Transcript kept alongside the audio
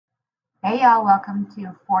Hey y'all, welcome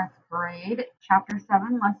to fourth grade, chapter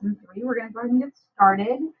 7, lesson 3. We're going to go ahead and get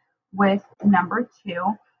started with number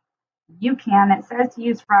 2. You can, it says to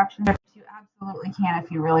use fractions. You absolutely can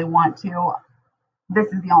if you really want to.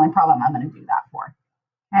 This is the only problem I'm going to do that for.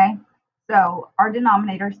 Okay, so our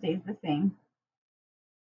denominator stays the same,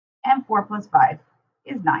 and 4 plus 5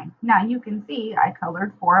 is 9. Now you can see I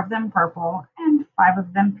colored 4 of them purple and 5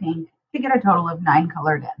 of them pink to get a total of 9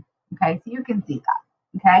 colored in. Okay, so you can see that.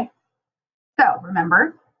 Okay. So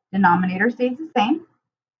remember, denominator stays the same.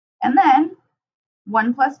 And then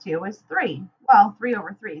 1 plus 2 is 3. Well, 3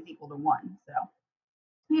 over 3 is equal to 1. So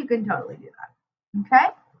you can totally do that.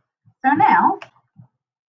 Okay? So now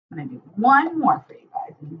I'm going to do one more for you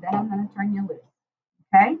guys, and then I'm going to turn you loose.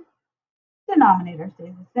 Okay? Denominator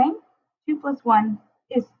stays the same. 2 plus 1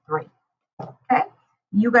 is 3. Okay?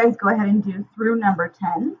 You guys go ahead and do through number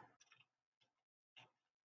 10.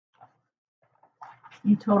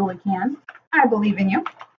 You totally can. I believe in you.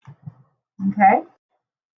 Okay?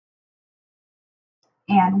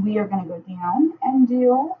 And we are going to go down and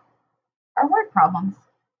do our word problems.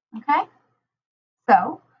 Okay?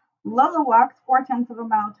 So Lola walks 4/10 of a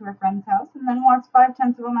mile to her friend's house and then walks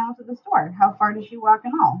 5/10 of a mile to the store. How far does she walk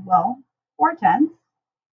in all? Well, 4/10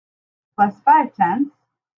 plus 5/10,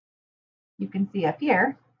 you can see up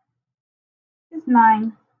here, is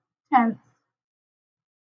 9/10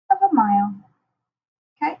 of a mile.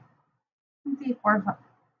 Okay? You can see 4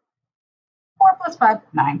 plus 5,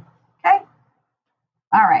 9. Okay?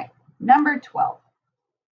 All right. Number 12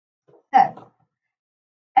 says,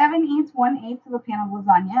 Evan eats 1/8 of a pan of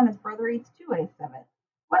lasagna and his brother eats 2/8 of it.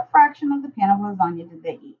 What fraction of the pan of lasagna did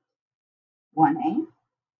they eat? 1/8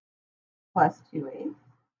 plus 2/8.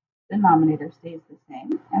 Denominator stays the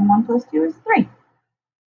same, and 1 plus 2 is 3.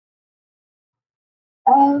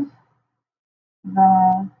 Of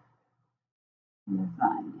the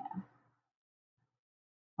lasagna.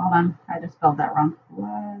 Hold on, I just spelled that wrong.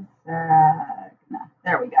 Lasagna.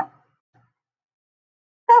 There we go.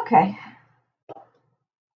 Okay.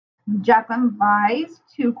 Jacqueline buys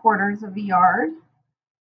 2/4 of a yard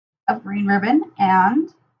of green ribbon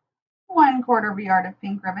and 1/4 of a yard of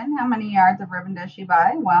pink ribbon. How many yards of ribbon does she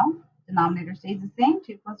buy? Well, denominator stays the same.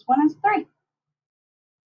 2 plus 1 is 3.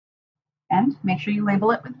 And make sure you label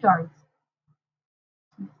it with yards.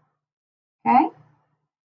 Okay?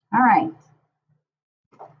 All right.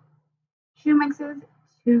 She mixes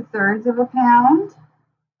 2/3 of a pound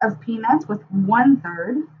of peanuts with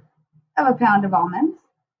 1/3 of a pound of almonds.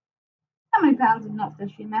 How many pounds of nuts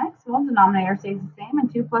does she mix? Well, denominator stays the same,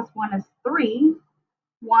 and 2 plus 1 is 3.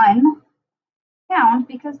 1 pound,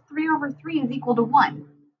 because 3 over 3 is equal to 1.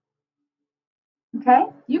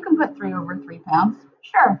 Okay? You can put 3 over 3 pounds.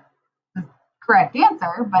 Sure. The correct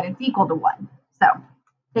answer, but it's equal to 1. So,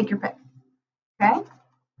 take your pick. Okay? All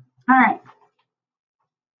right.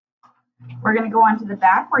 We're going to go on to the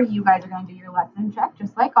back where you guys are going to do your lesson check.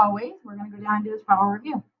 Just like always, we're going to go down and do this power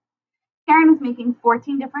review. Karen is making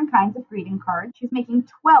 14 different kinds of greeting cards. She's making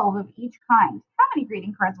 12 of each kind. How many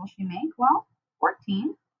greeting cards will she make? Well,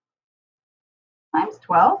 14 times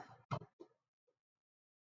 12.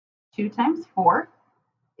 2 times 4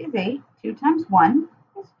 is 8. 2 times 1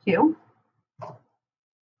 is 2.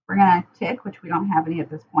 We're going to tick, which we don't have any at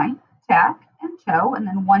this point, tack and toe, and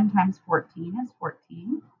then 1 times 14 is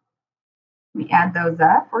 14. We add those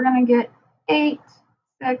up. We're going to get 8,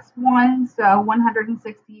 6, 1, so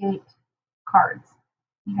 168 cards.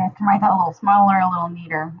 You guys can write that a little smaller, a little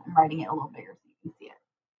neater. I'm writing it a little bigger so you can see it.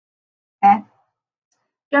 Okay.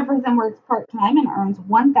 Jefferson works part-time and earns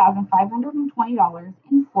 $1,520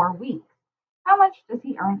 in 4 weeks. How much does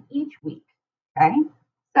he earn each week? Okay,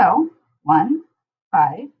 so 1,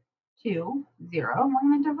 5, 2, 0. And we're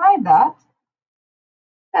going to divide that.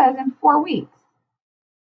 It says in 4 weeks.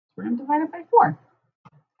 So we're going to divide it by 4.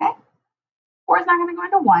 Okay, 4 is not going to go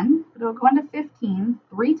into 1, but it'll go into 15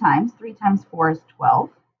 3 times. 3 times 4 is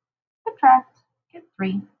 12. Subtract, get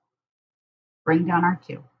 3. Bring down our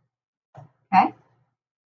 2. Okay,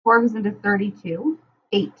 4 goes into 32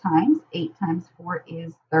 8 times. 8 times 4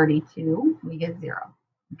 is 32. We get 0.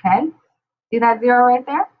 Okay, see that 0 right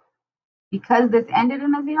there? Because this ended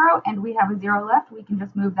in a 0 and we have a 0 left, we can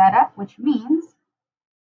just move that up, which means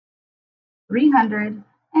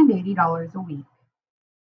 $380 a week.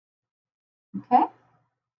 Okay?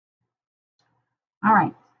 All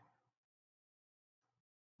right.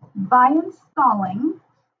 By installing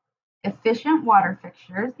efficient water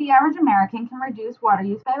fixtures, the average American can reduce water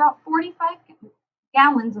use by about 45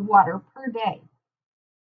 gallons of water per day.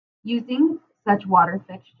 Using such water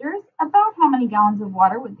fixtures, about how many gallons of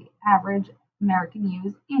water would the average American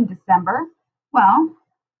use in December? Well,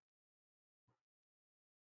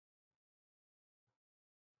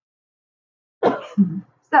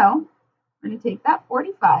 So we're going to take that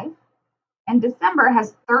 45, and December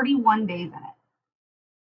has 31 days in it.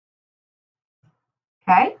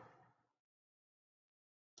 Okay?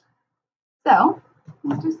 So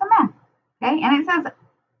let's do some math. Okay? And it says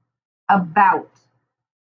about.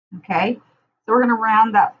 Okay? So we're going to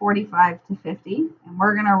round that 45 to 50, and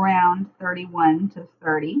we're going to round 31 to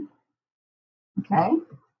 30. Okay?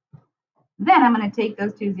 Then I'm going to take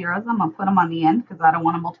those two zeros. I'm going to put them on the end because I don't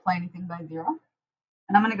want to multiply anything by 0.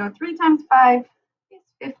 And I'm going to go 3 times 5 is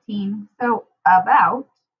 15. So about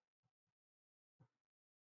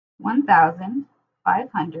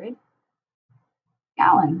 1,500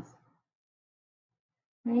 gallons.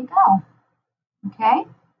 There you go. Okay?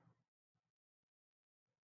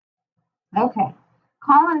 Okay.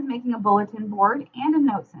 Colin is making a bulletin board and a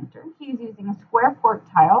note center. He's using a square cork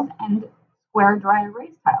tiles and square dry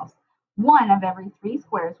erase tiles. One of every 3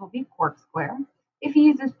 squares will be cork square. If he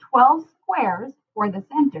uses 12 squares for the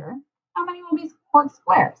center, how many will be cork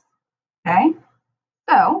squares? Okay,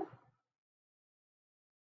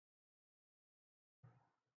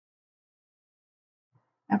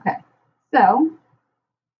 so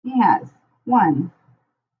he has 1,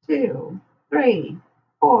 2, 3,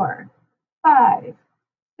 4, 5,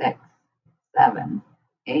 6, 7,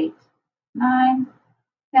 8, 9,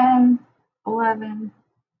 10, 11,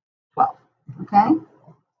 12. Okay,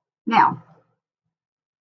 now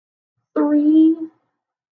 3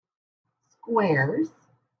 squares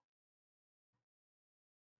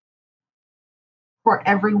for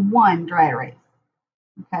every 1 dry erase.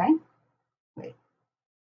 Okay, wait.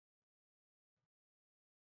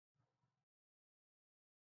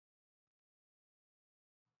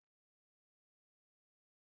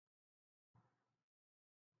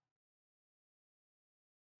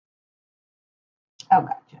 Oh,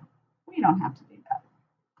 gotcha. We don't have to do that.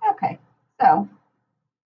 Okay, so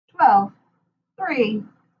 12, 3.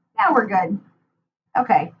 Now we're good.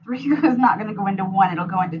 Okay, 3 is not going to go into 1. It'll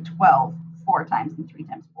go into 12. 4 times and 3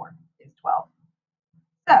 times 4 is 12.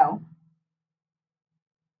 So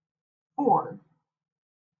 4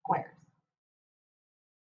 squares.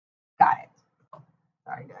 Got it.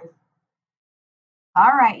 Sorry, guys.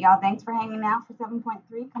 All right, y'all. Thanks for hanging out for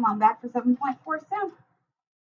 7.3. Come on back for 7.4 soon.